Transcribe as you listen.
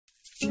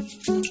Oh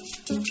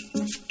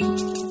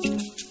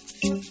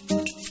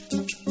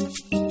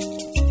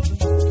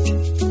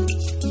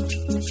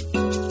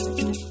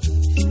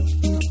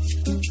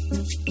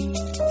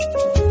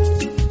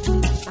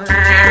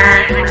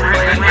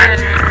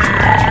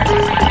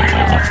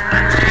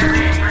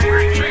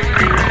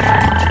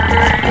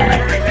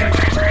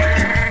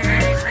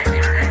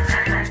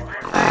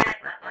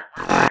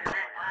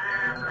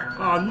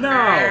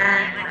no!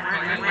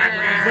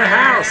 The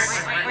house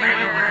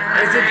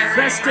is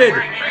infested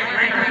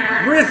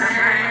with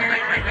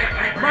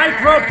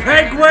micro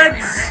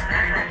penguins!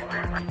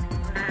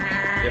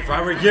 If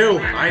I were you,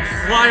 I'd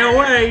fly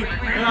away.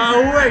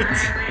 Oh wait,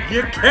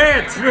 you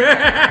can't!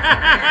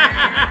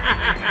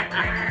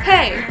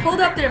 Hey, hold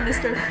up there,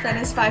 Mr.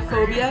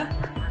 Phenisphobia.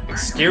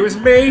 Excuse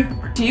me?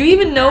 Do you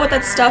even know what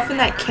that stuff in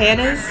that can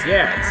is?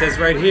 Yeah, it says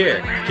right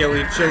here,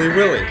 Killy Chilly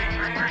Willy.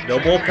 No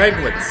more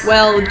penguins.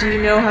 Well, do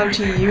you know how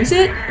to use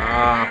it?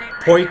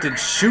 Point and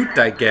shoot,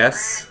 I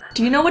guess.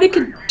 Do you know what it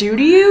could do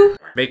to you?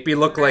 Make me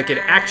look like an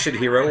action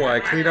hero while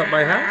I clean up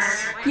my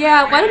house?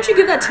 Yeah, why don't you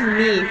give that to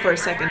me for a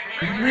second?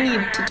 We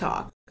need to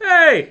talk.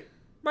 Hey!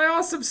 My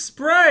awesome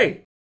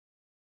spray!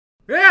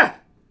 Yeah!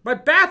 My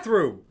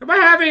bathroom! Am I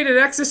having an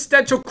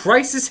existential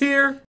crisis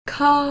here?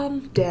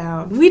 Calm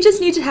down. We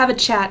just need to have a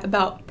chat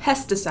about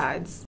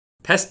pesticides.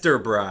 Pester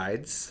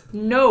brides?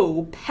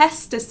 No,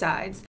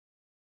 pesticides.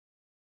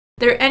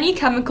 They're any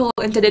chemical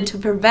intended to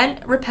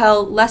prevent,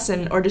 repel,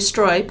 lessen, or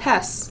destroy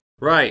pests.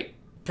 Right.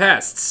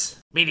 Pests.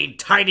 Meaning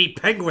tiny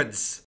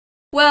penguins.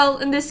 Well,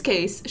 in this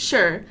case,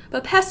 sure,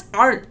 but pests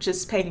aren't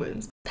just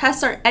penguins.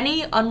 Pests are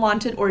any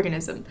unwanted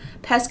organism.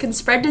 Pests can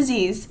spread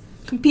disease,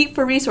 compete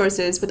for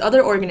resources with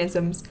other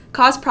organisms,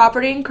 cause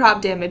property and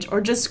crop damage,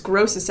 or just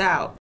gross us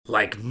out.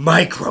 Like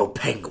micro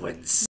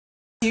penguins.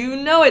 You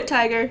know it,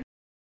 Tiger.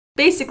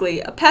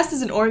 Basically, a pest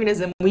is an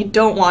organism we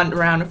don't want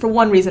around for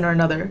one reason or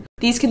another.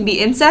 These can be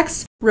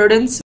insects,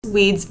 rodents,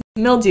 weeds,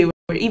 mildew,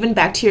 or even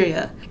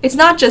bacteria. It's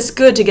not just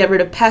good to get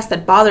rid of pests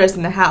that bother us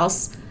in the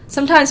house.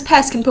 Sometimes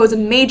pests can pose a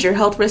major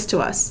health risk to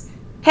us.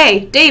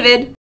 Hey,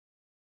 David!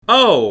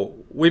 Oh,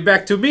 we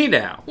back to me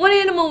now. What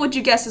animal would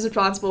you guess is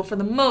responsible for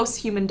the most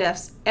human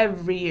deaths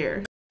every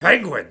year?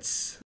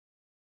 Penguins!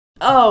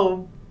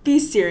 Oh, be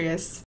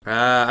serious.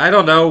 I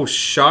don't know,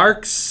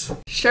 sharks?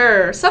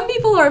 Sure, some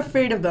people are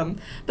afraid of them,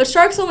 but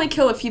sharks only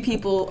kill a few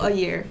people a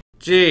year.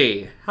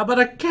 Gee, how about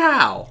a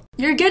cow?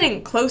 You're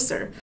getting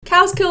closer.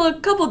 Cows kill a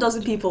couple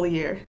dozen people a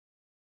year.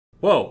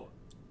 Whoa.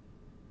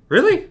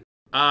 Really?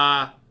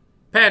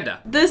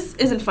 Panda. This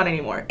isn't fun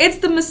anymore. It's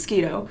the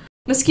mosquito.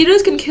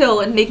 Mosquitoes can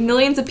kill and make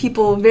millions of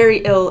people very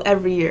ill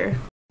every year.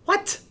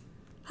 What?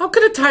 How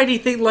could a tiny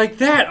thing like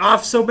that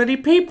off so many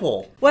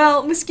people?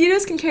 Well,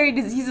 mosquitoes can carry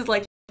diseases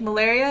like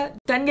malaria,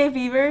 dengue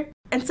fever,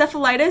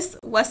 encephalitis,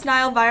 West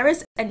Nile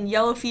virus, and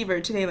yellow fever,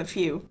 to name a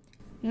few.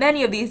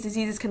 Many of these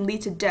diseases can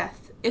lead to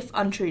death, if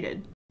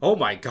untreated. Oh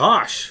my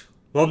gosh.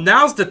 Well,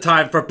 now's the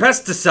time for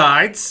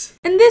pesticides.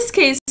 In this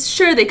case,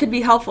 sure, they could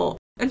be helpful.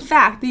 In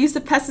fact, the use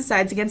of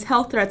pesticides against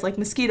health threats like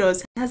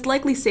mosquitoes has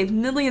likely saved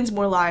millions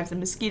more lives than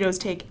mosquitoes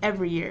take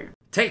every year.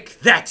 Take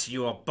that,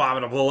 you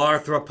abominable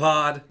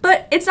arthropod!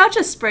 But it's not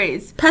just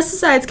sprays.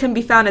 Pesticides can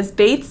be found as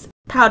baits,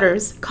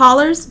 powders,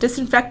 collars,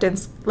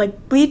 disinfectants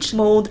like bleach,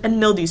 mold, and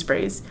mildew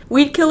sprays,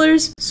 weed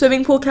killers,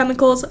 swimming pool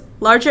chemicals,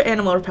 larger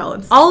animal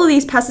repellents. All of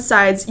these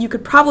pesticides you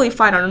could probably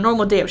find on a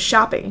normal day of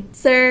shopping.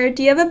 Sir,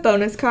 do you have a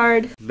bonus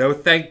card? No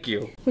thank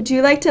you. Would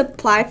you like to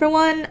apply for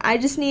one? I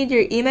just need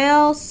your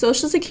email,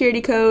 social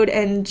security code,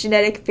 and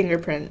genetic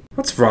fingerprint.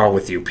 What's wrong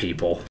with you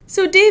people?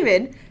 So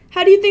David,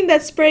 how do you think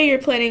that spray you're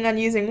planning on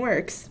using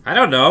works? I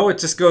don't know, it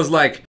just goes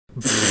like...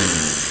 and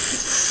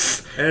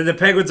then the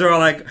penguins are all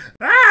like...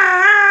 Ah!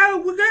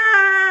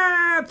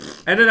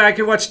 And then I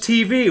can watch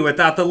TV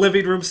without the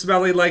living room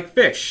smelling like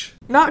fish.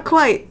 Not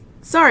quite.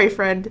 Sorry,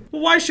 friend.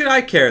 Well, why should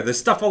I care? This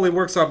stuff only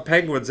works on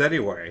penguins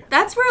anyway.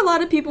 That's where a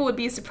lot of people would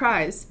be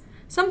surprised.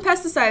 Some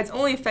pesticides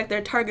only affect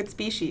their target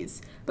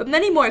species, but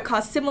many more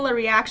cause similar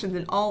reactions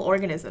in all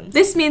organisms.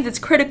 This means it's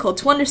critical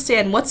to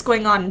understand what's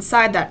going on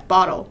inside that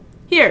bottle.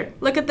 Here,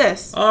 look at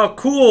this. Oh,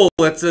 cool.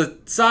 It's a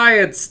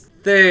science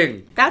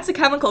thing. That's a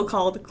chemical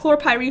called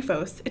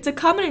chlorpyrifos. It's a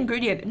common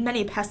ingredient in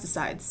many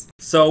pesticides.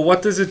 So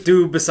what does it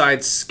do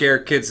besides scare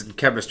kids in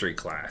chemistry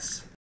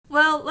class?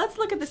 Well, let's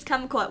look at this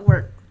chemical at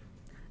work.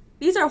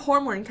 These are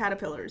hornworm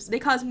caterpillars. They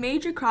cause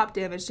major crop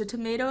damage to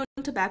tomato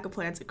and tobacco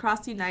plants across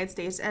the United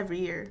States every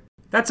year.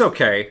 That's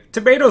okay.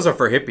 Tomatoes are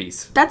for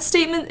hippies. That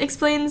statement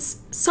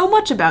explains so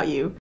much about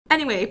you.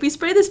 Anyway, if we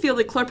spray this field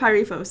with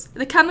chlorpyrifos,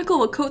 the chemical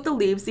will coat the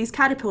leaves these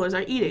caterpillars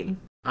are eating.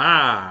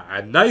 Ah,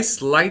 a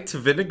nice light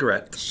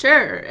vinaigrette.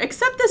 Sure,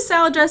 except this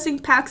salad dressing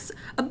packs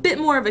a bit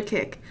more of a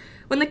kick.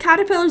 When the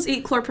caterpillars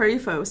eat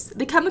chlorpyrifos,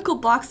 the chemical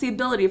blocks the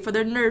ability for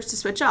their nerves to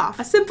switch off.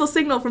 A simple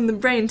signal from the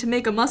brain to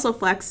make a muscle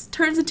flex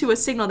turns into a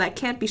signal that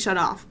can't be shut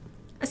off.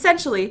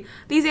 Essentially,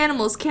 these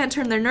animals can't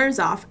turn their nerves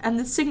off, and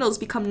the signals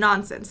become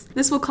nonsense.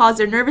 This will cause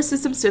their nervous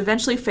systems to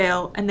eventually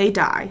fail, and they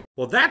die.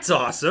 Well, that's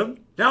awesome.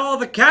 Now all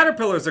the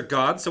caterpillars are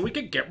gone, so we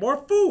can get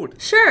more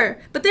food. Sure,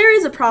 but there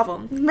is a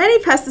problem. Many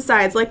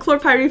pesticides, like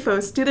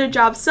chlorpyrifos, do their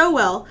job so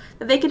well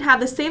that they can have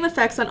the same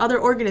effects on other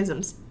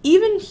organisms,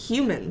 even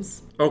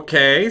humans.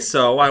 Okay,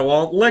 so I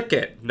won't lick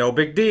it. No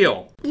big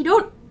deal. You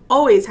don't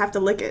always have to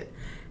lick it.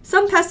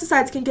 Some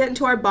pesticides can get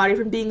into our body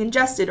from being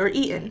ingested or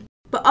eaten,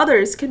 but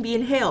others can be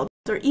inhaled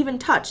or even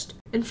touched.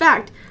 In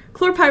fact,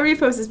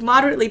 chlorpyrifos is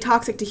moderately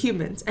toxic to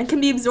humans and can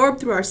be absorbed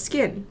through our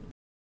skin.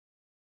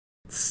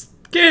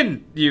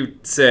 Skin, you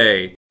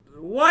say?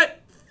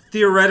 What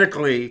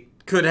theoretically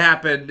could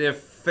happen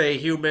if a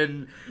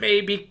human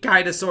maybe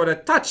kinda sorta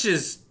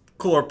touches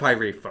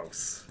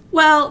chlorpyrifos?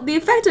 Well, the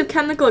effect of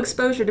chemical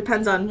exposure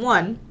depends on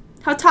 1.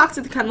 How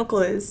toxic the chemical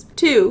is,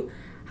 2.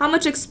 How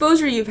much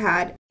exposure you've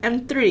had,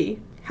 and 3.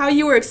 How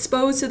you were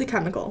exposed to the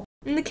chemical.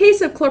 In the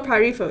case of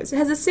chlorpyrifos, it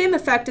has the same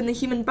effect in the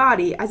human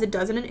body as it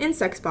does in an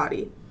insect's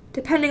body.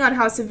 Depending on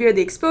how severe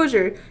the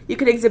exposure, you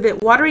could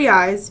exhibit watery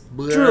eyes,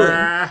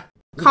 drooling,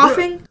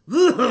 coughing,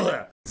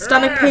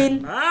 stomach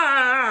pain,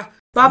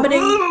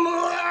 vomiting,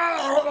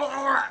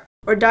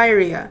 or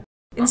diarrhea.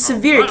 In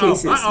severe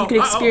cases, you could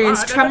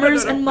experience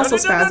tremors and muscle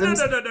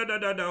spasms,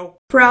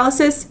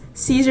 paralysis,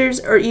 seizures,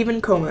 or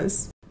even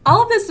comas.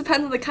 All of this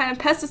depends on the kind of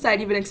pesticide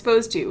you've been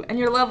exposed to and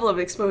your level of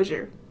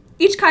exposure.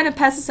 Each kind of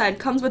pesticide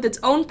comes with its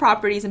own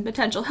properties and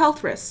potential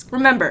health risks.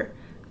 Remember,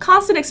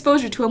 constant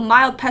exposure to a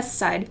mild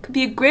pesticide could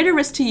be a greater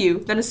risk to you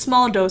than a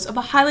small dose of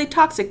a highly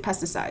toxic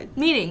pesticide,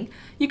 meaning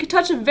you could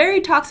touch a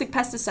very toxic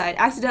pesticide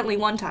accidentally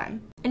one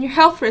time, and your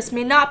health risk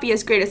may not be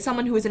as great as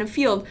someone who is in a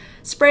field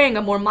spraying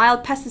a more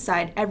mild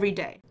pesticide every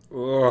day.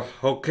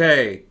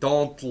 Okay,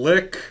 don't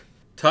lick,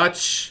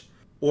 touch,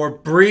 or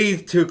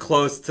breathe too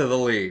close to the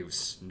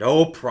leaves.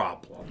 No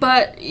problem.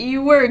 But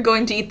you were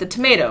going to eat the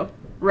tomato,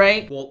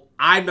 right? Well,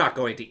 I'm not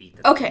going to eat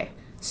it. Okay,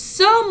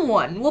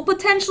 someone will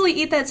potentially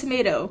eat that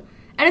tomato,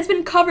 and it's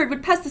been covered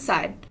with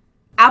pesticide.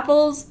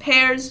 Apples,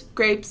 pears,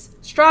 grapes,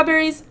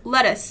 strawberries,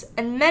 lettuce,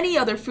 and many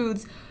other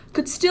foods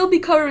could still be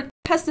covered with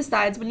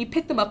pesticides when you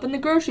pick them up in the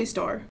grocery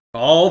store.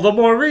 All the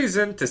more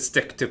reason to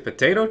stick to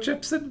potato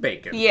chips and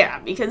bacon. Yeah,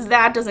 because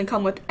that doesn't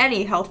come with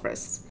any health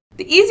risks.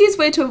 The easiest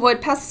way to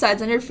avoid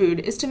pesticides on your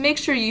food is to make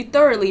sure you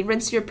thoroughly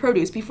rinse your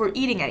produce before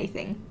eating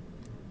anything.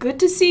 Good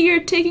to see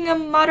you're taking a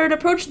moderate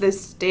approach to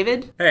this,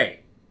 David. Hey,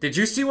 did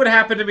you see what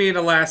happened to me in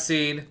the last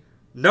scene?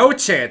 No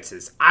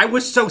chances. I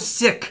was so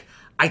sick,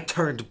 I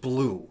turned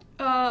blue.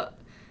 Well,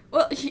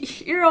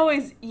 you're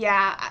always...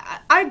 Yeah,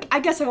 I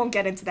guess I won't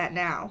get into that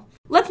now.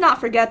 Let's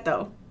not forget,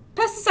 though,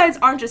 pesticides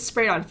aren't just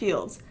sprayed on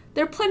fields.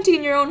 There are plenty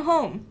in your own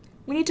home.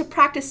 We need to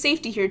practice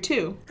safety here,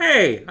 too.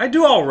 Hey, I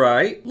do all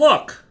right.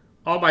 Look,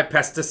 all my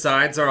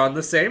pesticides are on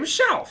the same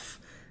shelf,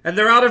 and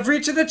they're out of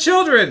reach of the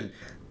children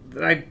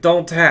that I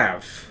don't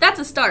have. That's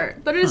a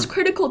start, but it is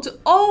critical to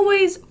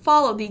always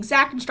follow the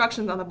exact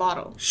instructions on the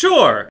bottle.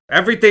 Sure,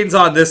 everything's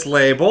on this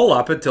label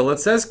up until it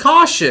says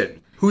caution.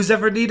 Who's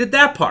ever needed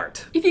that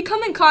part? If you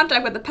come in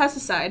contact with a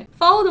pesticide,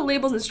 follow the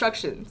label's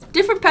instructions.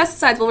 Different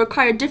pesticides will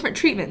require different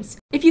treatments.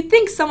 If you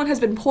think someone has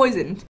been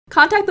poisoned,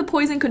 contact the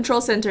Poison Control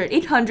Center at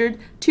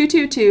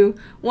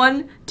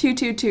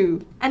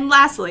 800-222-1222. And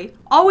lastly,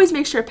 always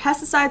make sure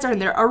pesticides are in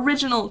their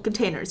original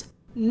containers.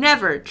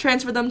 Never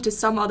transfer them to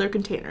some other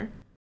container.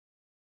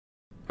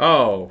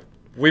 Oh,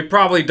 we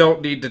probably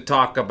don't need to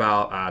talk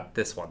about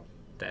this one,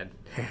 then.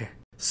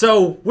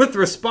 So, with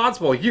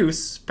responsible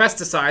use,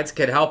 pesticides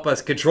can help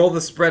us control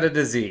the spread of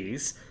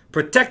disease,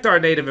 protect our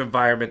native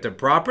environment and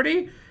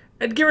property,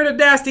 and get rid of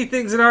nasty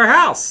things in our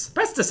house.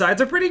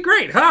 Pesticides are pretty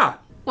great, huh?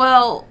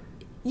 Well,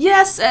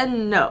 yes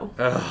and no.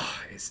 Ugh,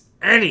 is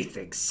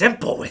anything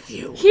simple with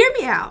you? Hear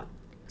me out.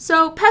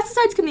 So,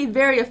 pesticides can be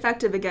very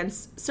effective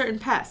against certain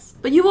pests,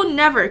 but you will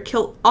never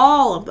kill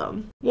all of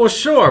them. Well,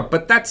 sure,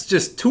 but that's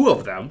just 2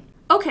 of them.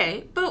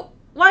 Okay, but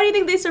why do you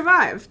think they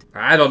survived?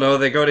 I don't know,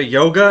 they go to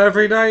yoga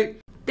every night?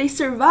 They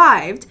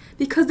survived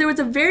because there was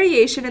a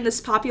variation in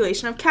this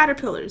population of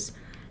caterpillars.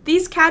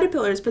 These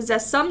caterpillars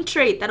possess some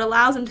trait that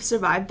allows them to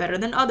survive better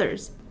than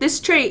others. This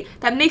trait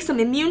that makes them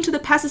immune to the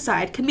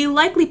pesticide can be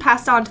likely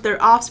passed on to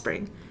their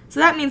offspring. So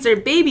that means their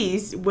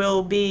babies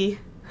will be...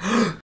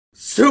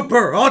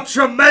 Super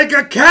ultra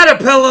mega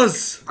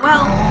caterpillars!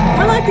 Well,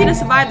 more likely to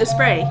survive the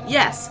spray,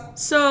 yes.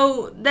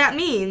 So that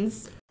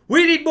means...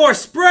 We need more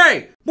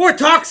spray! More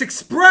toxic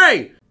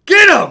spray!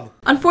 Get 'em!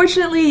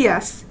 Unfortunately,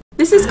 yes.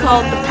 This is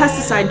called the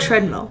pesticide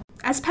treadmill.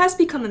 As pests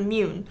become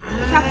immune, we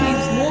have to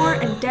use more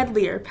and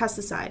deadlier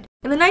pesticide.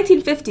 In the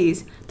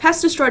 1950s,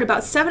 pests destroyed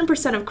about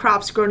 7% of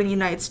crops grown in the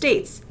United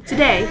States.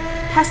 Today,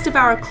 pests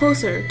devour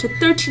closer to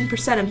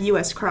 13% of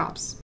U.S.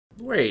 crops.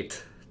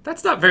 Wait,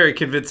 that's not very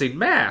convincing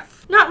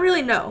math. Not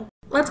really, no.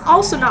 Let's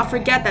also not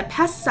forget that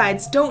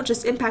pesticides don't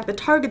just impact the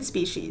target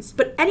species,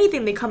 but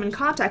anything they come in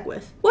contact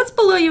with. What's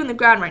below you in the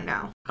ground right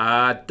now?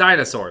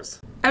 Dinosaurs.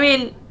 I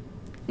mean,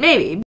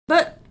 maybe,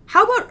 but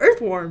How about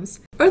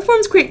earthworms?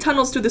 Earthworms create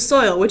tunnels through the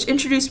soil, which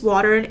introduce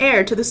water and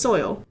air to the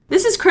soil.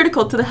 This is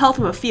critical to the health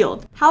of a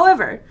field.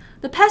 However,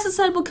 the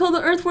pesticide will kill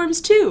the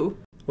earthworms too.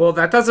 Well,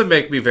 that doesn't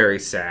make me very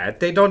sad.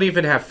 They don't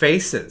even have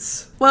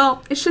faces.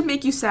 Well, it should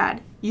make you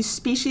sad, you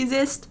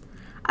speciesist.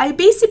 I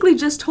basically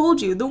just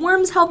told you the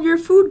worms help your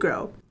food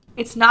grow.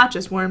 It's not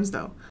just worms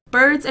though.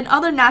 Birds and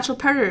other natural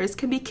predators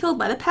can be killed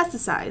by the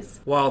pesticides.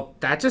 Well,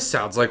 that just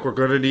sounds like we're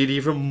gonna need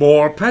even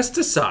more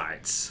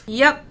pesticides.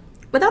 Yep.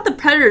 Without the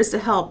predators to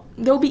help,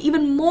 there will be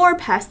even more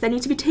pests that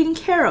need to be taken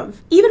care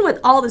of. Even with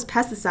all this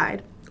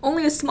pesticide,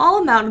 only a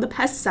small amount of the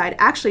pesticide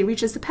actually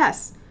reaches the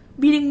pests,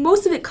 meaning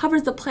most of it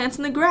covers the plants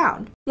in the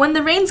ground. When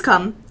the rains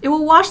come, it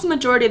will wash the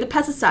majority of the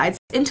pesticides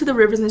into the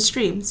rivers and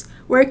streams,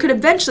 where it could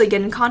eventually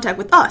get in contact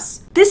with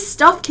us. This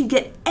stuff can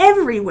get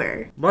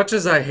everywhere. Much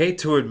as I hate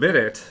to admit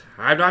it,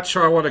 I'm not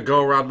sure I want to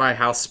go around my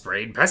house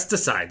spraying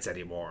pesticides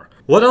anymore.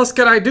 What else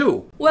can I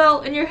do?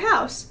 Well, in your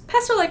house,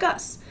 pests are like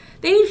us.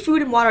 They need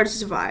food and water to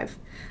survive.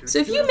 So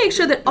if you make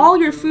sure that all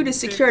your food is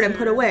secured and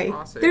put away,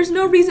 there's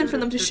no reason for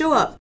them to show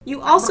up.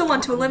 You also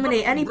want to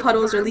eliminate any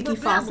puddles or leaky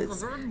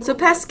faucets, so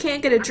pests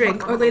can't get a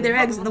drink or lay their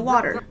eggs in the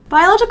water.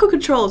 Biological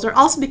controls are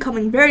also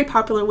becoming very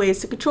popular ways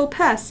to control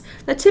pests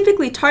that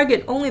typically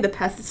target only the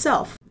pest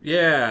itself.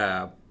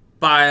 Yeah,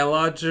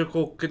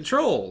 biological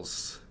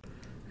controls.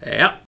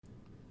 Yep.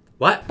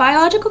 What?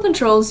 Biological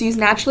controls use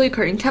naturally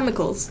occurring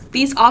chemicals.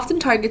 These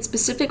often target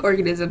specific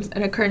organisms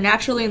and occur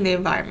naturally in the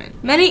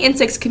environment. Many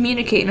insects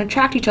communicate and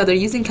attract each other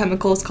using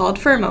chemicals called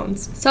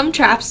pheromones. Some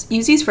traps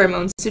use these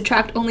pheromones to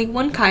attract only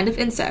one kind of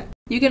insect.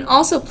 You can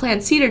also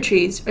plant cedar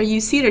trees or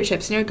use cedar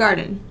chips in your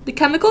garden. The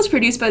chemicals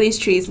produced by these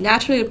trees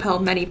naturally repel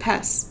many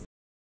pests.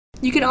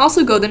 You can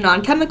also go the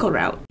non-chemical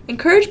route.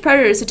 Encourage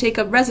predators to take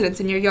up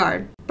residence in your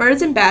yard.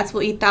 Birds and bats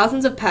will eat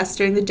thousands of pests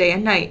during the day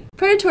and night.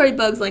 Predatory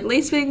bugs like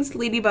lacewings,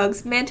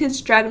 ladybugs,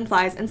 mantids,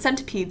 dragonflies, and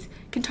centipedes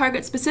can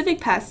target specific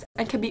pests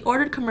and can be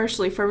ordered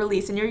commercially for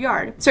release in your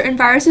yard. Certain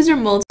viruses or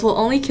molds will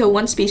only kill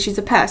one species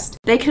of pest.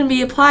 They can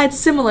be applied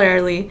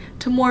similarly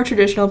to more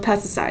traditional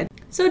pesticides.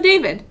 So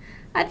David,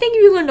 I think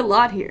you learned a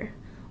lot here.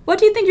 What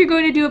do you think you're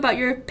going to do about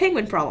your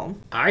penguin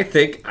problem? I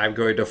think I'm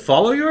going to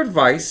follow your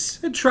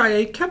advice and try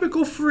a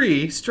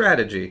chemical-free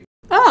strategy.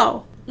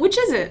 Oh, which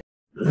is it?